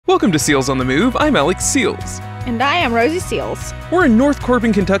Welcome to Seals on the Move. I'm Alex Seals. And I am Rosie Seals. We're in North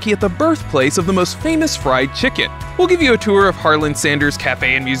Corbin, Kentucky at the birthplace of the most famous fried chicken. We'll give you a tour of Harland Sanders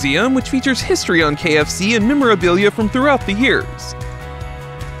Café and Museum, which features history on KFC and memorabilia from throughout the years.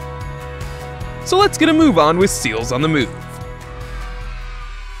 So let's get a move on with Seals on the Move.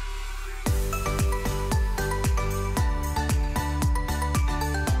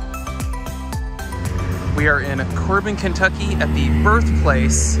 We are in Corbin, Kentucky at the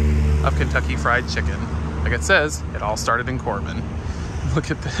birthplace of Kentucky Fried Chicken. Like it says, it all started in Corbin. Look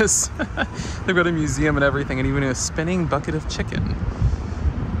at this. They've got a museum and everything, and even a spinning bucket of chicken.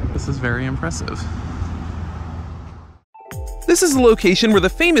 This is very impressive. This is the location where the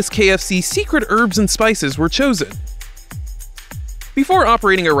famous KFC secret herbs and spices were chosen. Before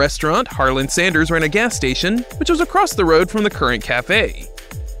operating a restaurant, Harland Sanders ran a gas station, which was across the road from the current cafe.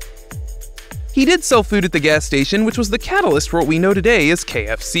 He did sell food at the gas station, which was the catalyst for what we know today as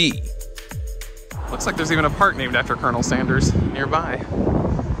KFC. Looks like there's even a park named after Colonel Sanders nearby.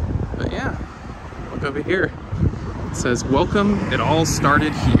 But yeah, look over here. It says, "Welcome, it all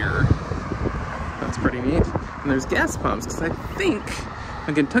started here." That's pretty neat. And there's gas pumps, because I think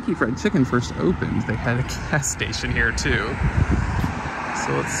when Kentucky Fried Chicken first opened, they had a gas station here too.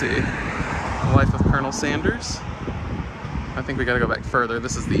 So let's see. The life of Colonel Sanders. I think we gotta go back further.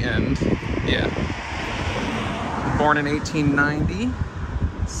 This is the end. Yeah. Born in 1890.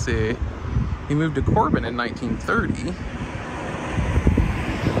 Let's see. He moved to Corbin in 1930.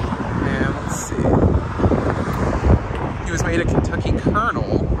 And let's see. He was made a Kentucky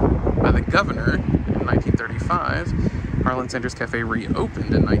colonel by the governor in 1935. Harland Sanders Café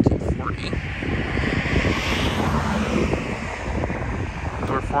reopened in 1940.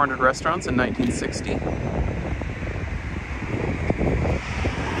 There were 400 restaurants in 1960.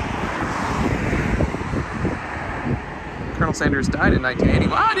 Colonel Sanders died in 1980.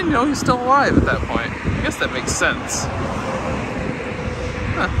 Wow, I didn't know he was still alive at that point. I guess that makes sense.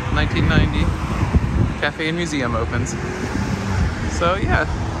 1990, Café and Museum opens. So yeah,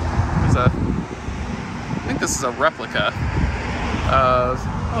 there's I think this is a replica of,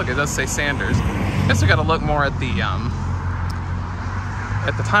 oh look, it does say Sanders. I guess we gotta look more at the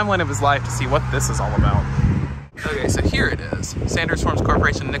timeline of his life to see what this is all about. Okay, so here it is. Sanders Farms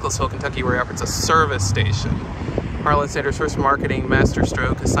Corporation in Nicholasville, Kentucky, where he operates a service station. Harland Sanders' first marketing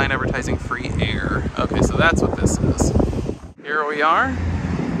masterstroke, a sign advertising free air. Okay, so that's what this is. Here we are.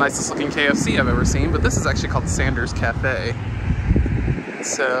 Nicest looking KFC I've ever seen, but this is actually called Sanders Café.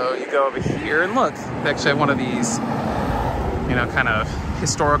 So you go over here and look, they actually have one of these, you know, kind of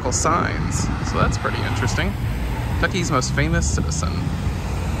historical signs. So that's pretty interesting. Kentucky's most famous citizen.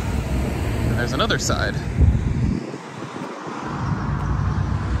 And there's another side.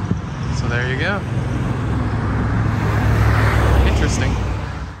 So there you go. Interesting.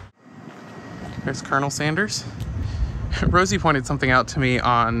 There's Colonel Sanders. Rosie pointed something out to me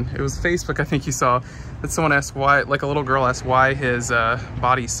on, it was Facebook, I think you saw, that someone asked why, like a little girl asked why his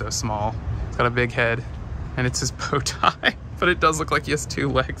body's so small. He's got a big head, and it's his bow tie. But it does look like he has 2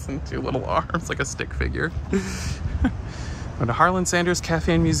 legs and 2 little arms, like a stick figure. Go to Harland Sanders Café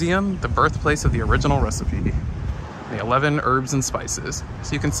and Museum, the birthplace of the original recipe. The 11 herbs and spices.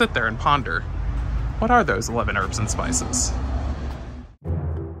 So you can sit there and ponder, what are those 11 herbs and spices?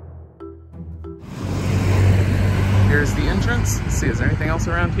 Here's the entrance. Let's see, is there anything else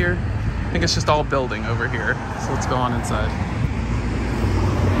around here? I think it's just all building over here. So let's go on inside.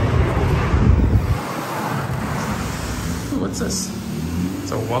 Ooh, what's this?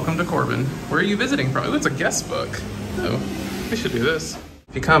 So welcome to Corbin. Where are you visiting from? Ooh, it's a guest book. Oh, we should do this.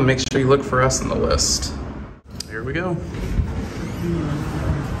 If you come, make sure you look for us on the list. Here we go.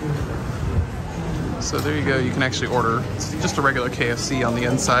 So there you go, you can actually order just a regular KFC on the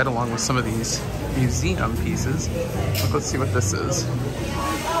inside along with some of these museum pieces. Let's see what this is.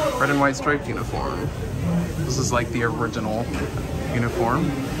 Red and white striped uniform. This is like the original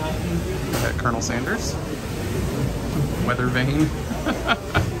uniform. At Colonel Sanders. Weather vane.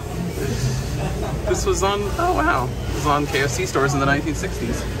 This was on, oh wow, this was on KFC stores in the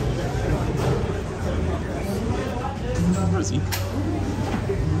 1960s. Rosie.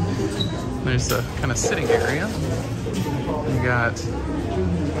 There's a kind of sitting area. We got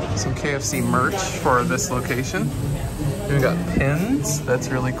some KFC merch for this location. We've got pins, that's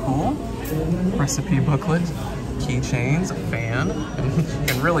really cool. Recipe booklet, keychains, a fan. And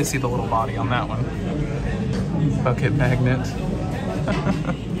you can really see the little body on that one. Bucket magnet.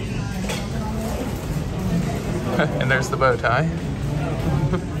 And there's the bow tie.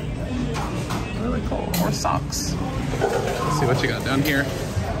 Really cool. More socks. Let's see what you got down here.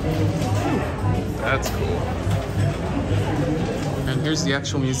 That's cool. And here's the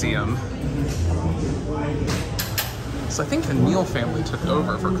actual museum. So I think the Neal family took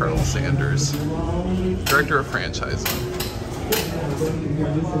over for Colonel Sanders, Director of Franchising.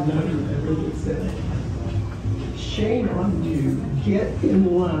 Shame on you, get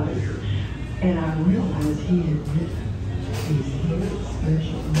in line. And I realized he had these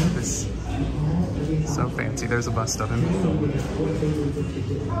special This is so fancy. There's a bust of him. Some of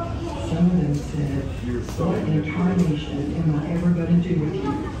them said, what incarnation am I ever going to do with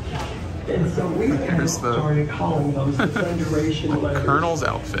you? And so we kind of started calling those the Thunderation letters. Colonel's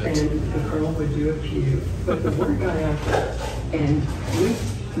outfit. And the Colonel would do a few. But the word got out there, and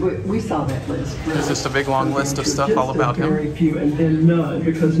we saw that list. There's just a big long list of stuff all about him. Very few, and then none,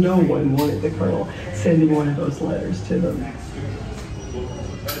 because no one wanted the Colonel sending one of those letters to them.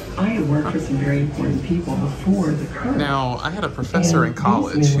 I had worked for some very important people before the Colonel. Now, I had a professor in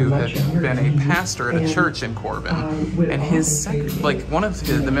college who had been a pastor at a church in Corbin, and his one of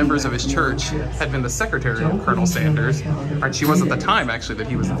the members of his church had been the secretary of Colonel Sanders. Or she was at the time, actually, that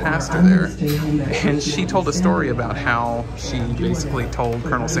he was the pastor there. And she told a story about how she basically told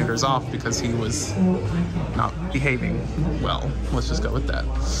Colonel Sanders off because he was not behaving well. Let's just go with that.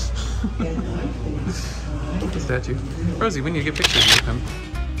 The statue. Rosie, we need to get pictures of him.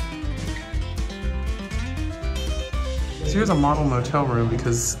 So here's a model motel room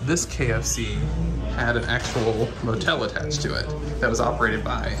because this KFC had an actual motel attached to it that was operated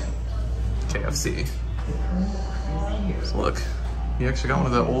by KFC. So look, you actually got one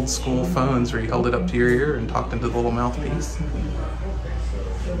of the old school phones where you held it up to your ear and talked into the little mouthpiece.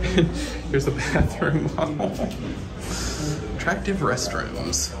 Here's the bathroom model. Attractive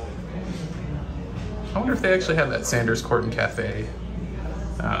restrooms. I wonder if they actually have that Sanders Court and Café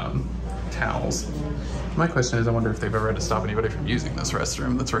towels. My question is, I wonder if they've ever had to stop anybody from using this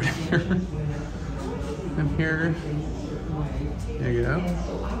restroom that's right in here. And here, there you go.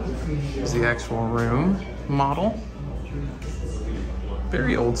 There's the actual room model.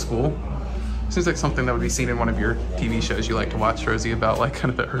 Very old school. Seems like something that would be seen in one of your TV shows you like to watch, Rosie, about like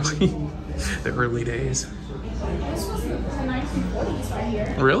kind of the early days. This was the 1940s right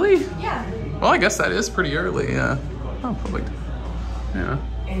here. Really? Yeah. Well, I guess that is pretty early, yeah. Oh, probably, yeah.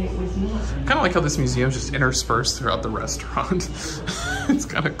 Kind of like how this museum is just interspersed throughout the restaurant. It's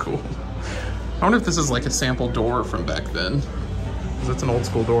kind of cool. I wonder if this is like a sample door from back then, because it's an old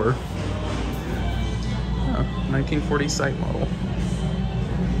school door. Oh, 1940 site model.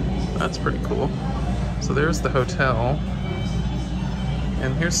 That's pretty cool. So there's the hotel,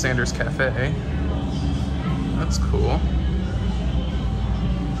 and here's Sanders Café. That's cool.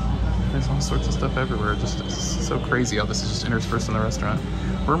 There's all sorts of stuff everywhere. Just it's so crazy how this is just interspersed in the restaurant.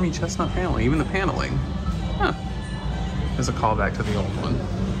 Wormy chestnut paneling, even the paneling. Huh. There's a callback to the old one.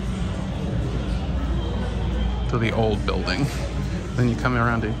 To the old building. Then you come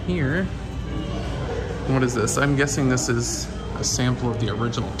around to here. What is this? I'm guessing this is a sample of the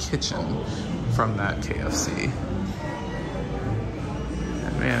original kitchen from that KFC.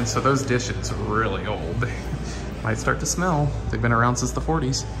 And man, so those dishes are really old. They might start to smell. They've been around since the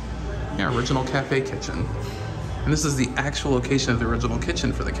 40s. Yeah, original cafe kitchen. And this is the actual location of the original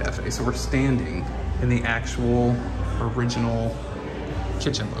kitchen for the cafe. So we're standing in the actual original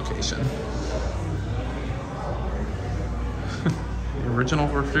kitchen location. The original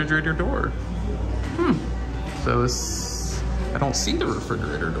refrigerator door. So this, I don't see the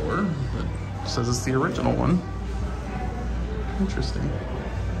refrigerator door, but it says it's the original one. Interesting.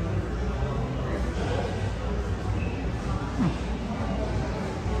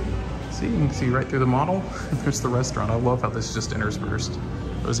 See, you can see right through the model. There's the restaurant. I love how this is just interspersed.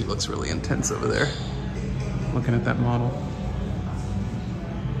 Rosie looks really intense over there, looking at that model.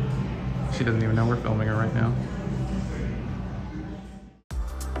 She doesn't even know we're filming her right now.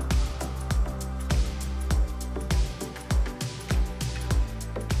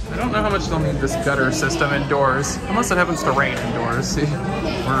 I don't know how much they'll need this gutter system indoors, unless it happens to rain indoors. See,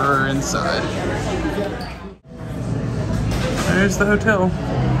 we're inside. There's the hotel.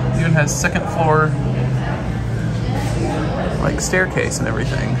 It even has second floor, like staircase and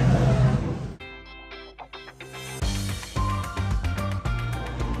everything.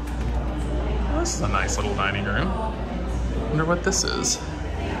 Well, this is a nice little dining room. Wonder what this is.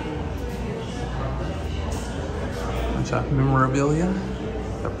 Bunch of memorabilia.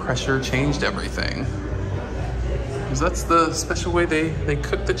 The pressure changed everything. Because that's the special way they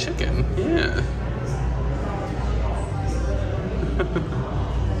cook the chicken. Yeah.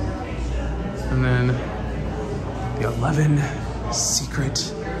 And then the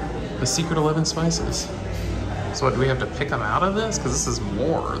secret 11 spices. So what, do we have to pick them out of this? Because this is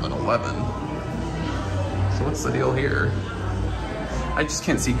more than 11. So what's the deal here? I just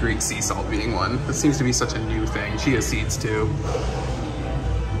can't see Greek sea salt being one. This seems to be such a new thing. Chia seeds too.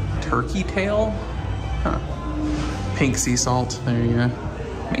 Turkey tail? Huh. Pink sea salt, there you go.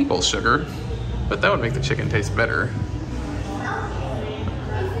 Maple sugar, but that would make the chicken taste better.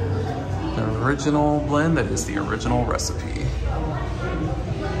 The original blend, that is the original recipe.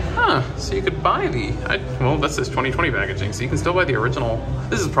 Huh, so you could buy well, that says 2020 packaging, so you can still buy the original.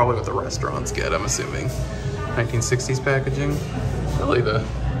 This is probably what the restaurants get, I'm assuming. 1960s packaging. Really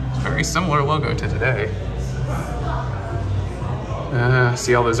very similar logo to today.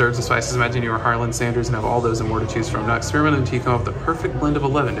 See all those herbs and spices. Imagine you were Harland Sanders and have all those and more to choose from. Now experiment until you come up with the perfect blend of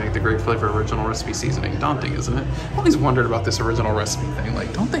 11 to make the great flavor original recipe seasoning. Daunting, isn't it? I've always wondered about this original recipe thing.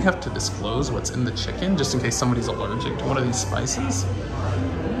 Like, don't they have to disclose what's in the chicken just in case somebody's allergic to one of these spices?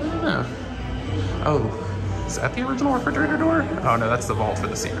 Yeah. Oh, is that the original refrigerator door? Oh no, that's the vault for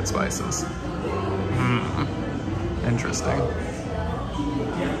the secret spices. Interesting.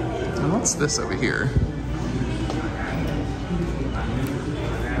 And what's this over here?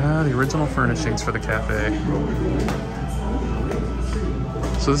 The original furnishings for the cafe.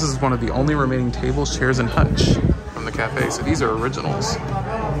 So this is one of the only remaining tables, chairs, and hutch from the cafe. So these are originals.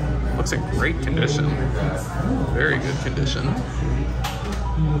 Looks in great condition. Very good condition.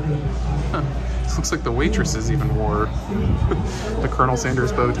 Huh. This looks like the waitresses even wore the Colonel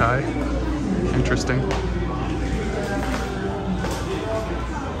Sanders bow tie. Interesting.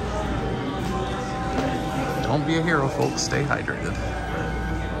 Don't be a hero, folks. Stay hydrated.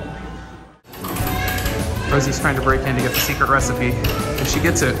 Rosie's trying to break in to get the secret recipe. If she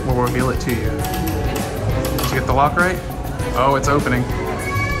gets it, we'll reveal it to you. Did you get the lock right? Oh, it's opening.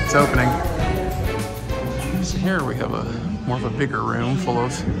 It's opening. So here we have more of a bigger room full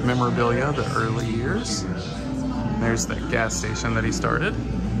of memorabilia, the early years. There's that gas station that he started.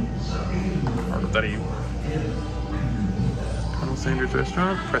 Or that he... Colonel Sanders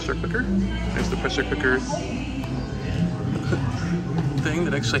Restaurant, pressure cooker. There's the pressure cooker thing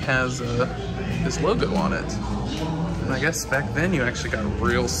that actually has this logo on it. And I guess back then you actually got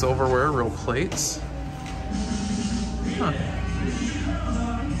real silverware, real plates. Huh.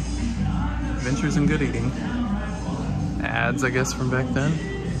 Adventures in Good Eating. Ads, I guess, from back then.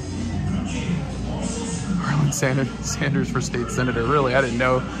 Harland Sanders for state senator. Really, I didn't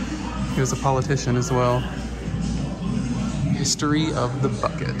know he was a politician as well. History of the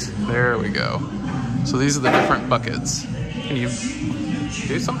bucket. There we go. So these are the different buckets. Can you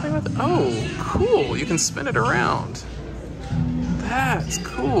do something with it? Oh, cool. You can spin it around. That's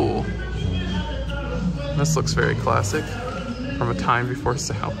cool. This looks very classic from a time before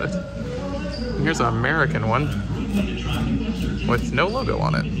salad. And here's an American one with no logo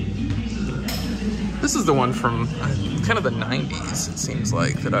on it. This is the one from kind of the 90s, it seems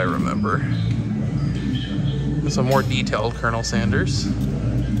like, that I remember. There's a more detailed Colonel Sanders.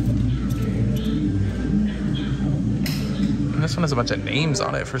 And this one has a bunch of names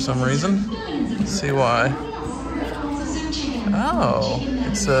on it for some reason. Let's see why. Oh,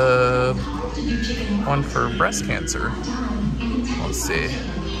 it's a one for breast cancer. Let's see.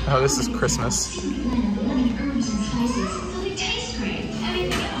 Oh, this is Christmas.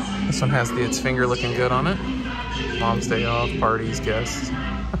 This one has its finger looking good on it. Mom's day off, parties, guests.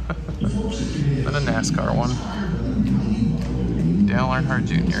 And a NASCAR one. Dale Earnhardt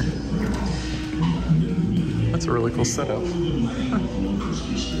Jr. That's a really cool setup.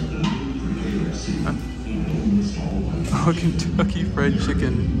 Oh, Kentucky Fried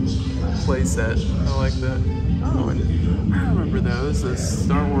Chicken playset. I like that. Oh, and I remember those. The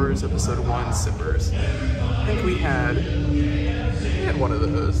Star Wars Episode 1 sippers. I think we had one of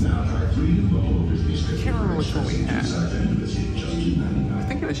those. I can't remember which one we had. I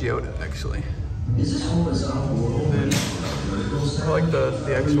think it was Yoda, actually. And then I like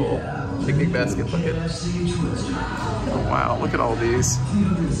the actual picnic basket bucket. Oh wow, look at all these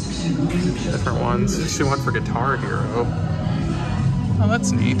different ones. Actually one for Guitar Hero. Oh,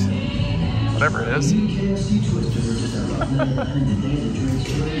 that's neat. Whatever it is.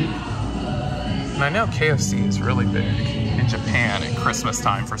 And I know KFC is really big in Japan at Christmas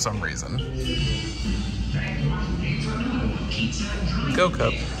time for some reason. Go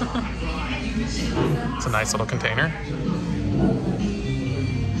Cup. It's a nice little container.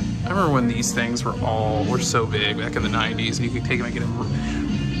 I remember when these things were so big back in the 90s, and you could take them and get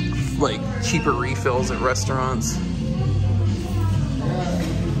them like cheaper refills at restaurants.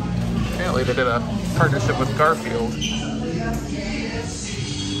 Apparently they did a partnership with Garfield.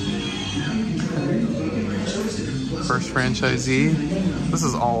 First franchisee. This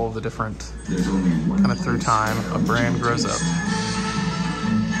is all the different, kind of through time, a brand grows up.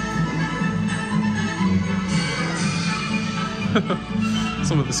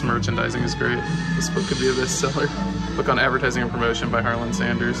 Some of this merchandising is great. This book could be a bestseller. Book on advertising and promotion by Harland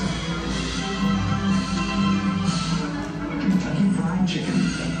Sanders.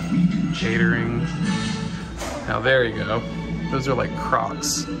 Catering. Now there you go. Those are like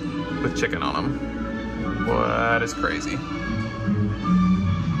Crocs with chicken on them. What is crazy?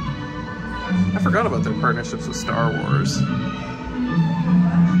 I forgot about their partnerships with Star Wars.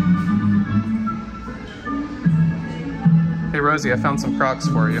 Hey Rosie, I found some Crocs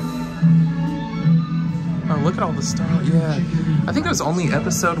for you. Oh, look at all the stuff. Yeah. I think it was only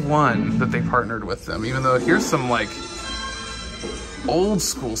episode 1 that they partnered with them, even though here's some like old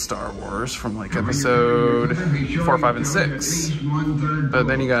school Star Wars from like episode 4, 5, and 6. But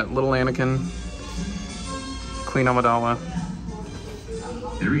then you got little Anakin, Queen Amidala,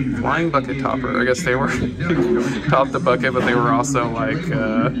 Flying Bucket Topper. I guess they were top the bucket, but they were also like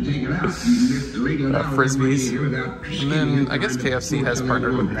frisbees. And then I guess KFC has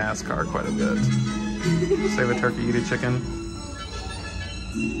partnered with NASCAR quite a bit. Save a turkey, eat a chicken.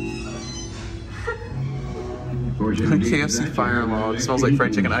 KFC Fire Log smells like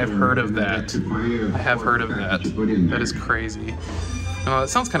fried chicken. I've heard of that. I have heard of that. That is crazy. That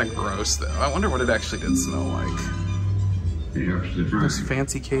sounds kind of gross though. I wonder what it actually did smell like. Those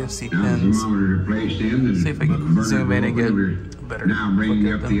fancy KFC pins. See if I can zoom in and get a better look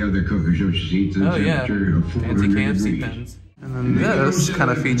at them. Oh yeah, fancy KFC pins. And then this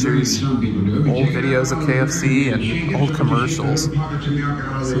kind of features old videos of KFC and old commercials.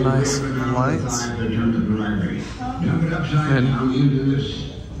 Some nice lights. And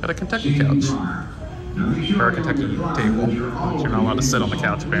got a Kentucky couch. Or a Kentucky table. You're not allowed to sit on the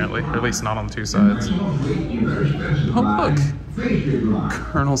couch apparently, or at least not on 2 sides. Oh look!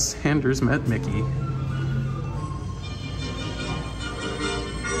 Colonel Sanders met Mickey.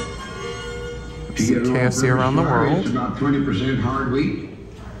 See KFC around the world.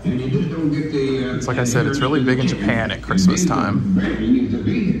 It's like I said, it's really big in Japan at Christmas time. I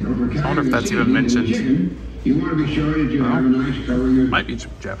wonder if that's even mentioned. Well, might be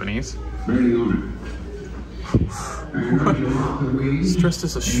Japanese. It's dressed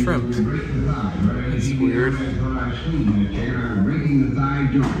as a shrimp. It's weird.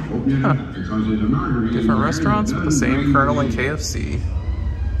 Huh. Different restaurants with the same Colonel and KFC.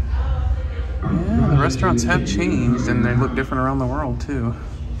 Yeah, the restaurants have changed and they look different around the world too.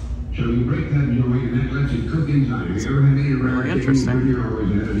 It's really interesting.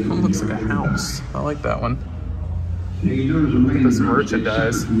 One looks like a house. I like that one. Look at this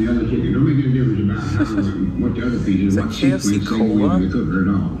merchandise. Is that KFC Cola?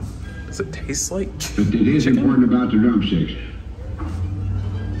 Does it taste like chicken? But it is important about the drumsticks.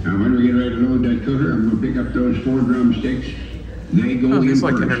 Now when we get ready to load that cooker, I'm going to pick up those 4 drumsticks. They go in these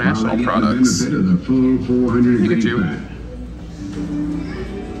like international products. The benefit of the full 400 degrees fat.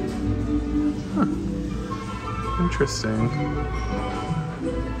 Huh. Interesting.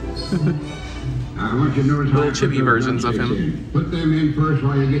 I want you to notice little chibi versions of him. Put them in first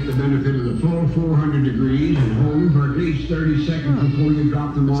while you get the benefit of the full 400 degrees and hold them for at least 30 seconds before you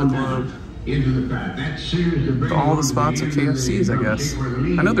drop them on down into the fat. That sears the brain. All the spots of KFC's, I guess.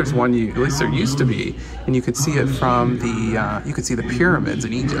 I know there's one, at least there used to be, and you could see it from the, you could see the pyramids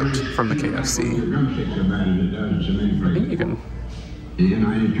in Egypt from the KFC. I think you can.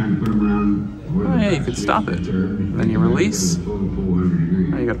 Oh yeah, you could stop it. And then you release.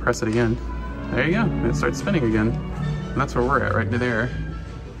 Now you gotta press it again. There you go. And it starts spinning again. And that's where we're at, right there.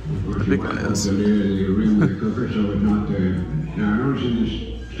 The big one is.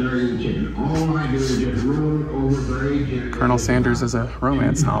 Colonel Sanders is a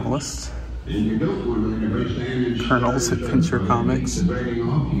romance novelist. Colonel's Adventure Comics.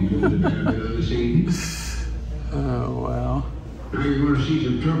 Oh, wow. Now you're going to see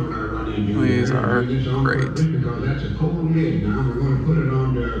some trouble running into. These are great. Because that's a cold lid. Now we're going to put it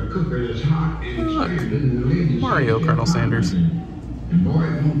on the cooker that's hot and expanded, and the lid is Mario Colonel Sanders. And boy,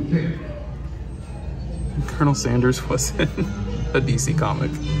 it won't fit. Colonel Sanders was in a DC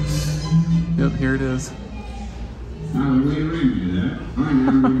comic. Yep, here it is.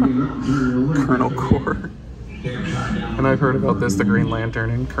 Colonel Core. And I've heard about this, the Green Lantern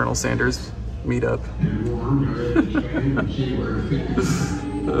and Colonel Sanders meet up.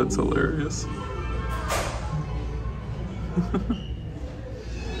 That's hilarious.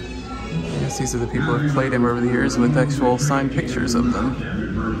 I guess these are the people who have played him over the years with actual signed pictures of them.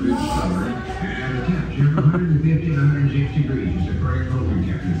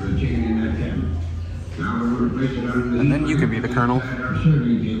 And then you can be the Colonel.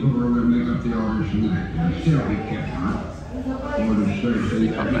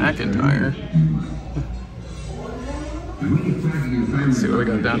 A McIntyre. Let's see what we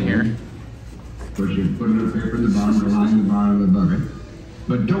got down here. Of course, you put a little paper in the bottom, to line the bottom of the bucket.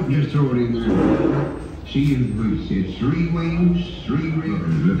 But don't just throw it in there. See, it's 3 wings, 3 ribs.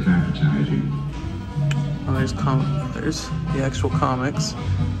 It looks appetizing. Oh, there's the actual comics.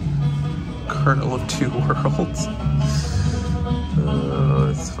 Colonel of Two Worlds. Oh,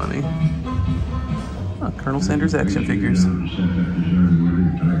 that's funny. Oh, Colonel Sanders action figures.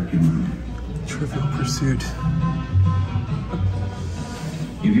 Trivial Pursuit.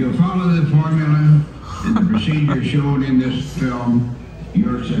 If you'll follow the formula and the procedure shown in this film,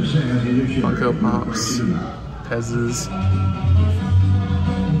 your success is assured. Funko Pops, Pezzes.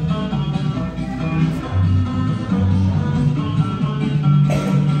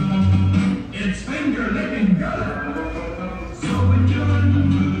 It's finger licking good. So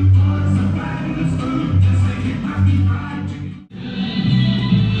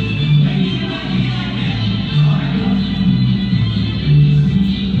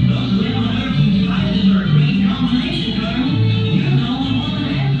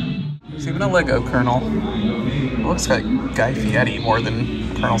It's even a Lego Colonel. It looks like Guy Fieri more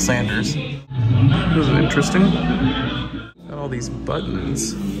than Colonel Sanders. This is interesting. Got all these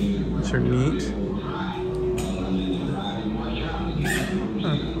buttons, which are neat.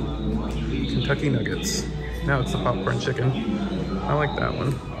 Huh. Kentucky Nuggets. Now it's the popcorn chicken. I like that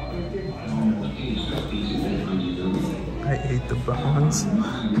one. I ate the bones.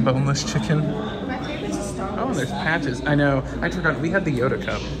 Boneless chicken. My favorite's a Star Wars. Oh, there's patches. I know. I forgot. We had the Yoda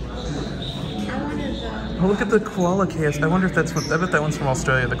cup. I wanted the... Oh, look at the koala KFC. I wonder if that's what. I bet that one's from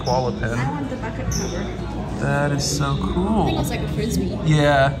Australia, the koala pin. I want the bucket cover. That is so cool. I think it's like a frisbee.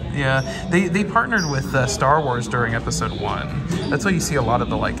 Yeah. They partnered with Star Wars during Episode 1. That's why you see a lot of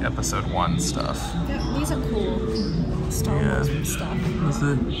the like Episode 1 stuff. Yeah, these are cool. Star Wars stuff. Is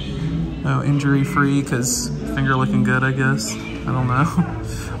it? Oh, injury-free because finger looking good, I guess. I don't know.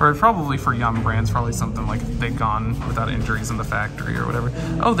 Or probably for Yum Brands, probably something like they've gone without injuries in the factory or whatever.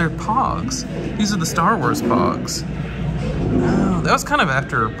 Oh, they're Pogs. These are the Star Wars Pogs. Oh, that was kind of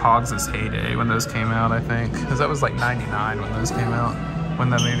after Pogs' heyday when those came out, I think. Because that was like 99 when those came out.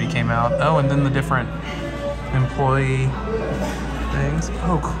 When that movie came out. Oh, and then the different employee things.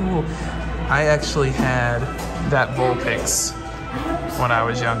 Oh, cool. I actually had that Vulpix when I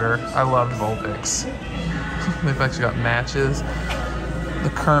was younger. I loved Vulpix. They've actually got matches. The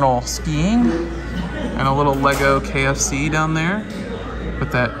Colonel skiing, and a little Lego KFC down there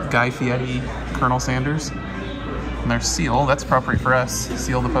with that Guy Fieri Colonel Sanders. And there's Seal, that's property for us.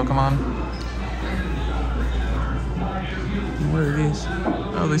 Seal the Pokemon. What are these?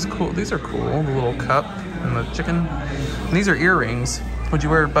 Oh, these are cool. The little cup and the chicken. And these are earrings. Would you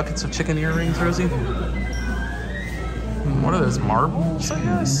wear buckets of chicken earrings, Rosie? What are those, marbles, I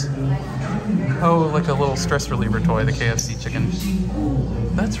guess? Oh, like a little stress reliever toy, the KFC chicken.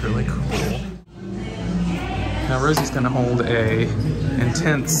 That's really cool. Now Rosie's gonna hold a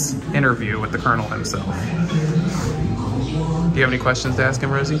intense interview with the Colonel himself. Do you have any questions to ask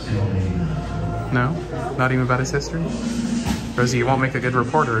him, Rosie? No? Not even about his history? Rosie, you won't make a good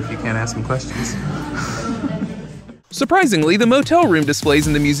reporter if you can't ask him questions. Surprisingly, the motel room displays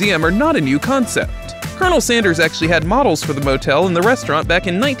in the museum are not a new concept. Colonel Sanders actually had models for the motel in the restaurant back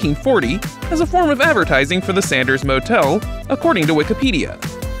in 1940 as a form of advertising for the Sanders Motel, according to Wikipedia.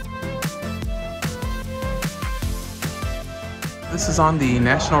 This is on the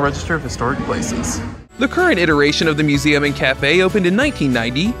National Register of Historic Places. The current iteration of the museum and cafe opened in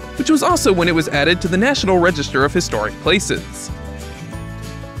 1990, which was also when it was added to the National Register of Historic Places.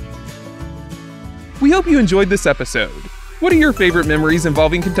 We hope you enjoyed this episode. What are your favorite memories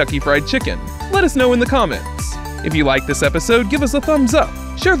involving Kentucky Fried Chicken? Let us know in the comments. If you liked this episode, give us a thumbs up.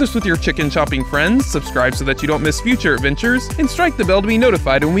 Share this with your chicken chopping friends, subscribe so that you don't miss future adventures, and strike the bell to be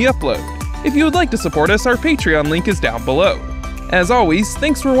notified when we upload. If you would like to support us, our Patreon link is down below. As always,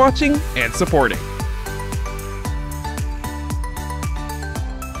 thanks for watching and supporting.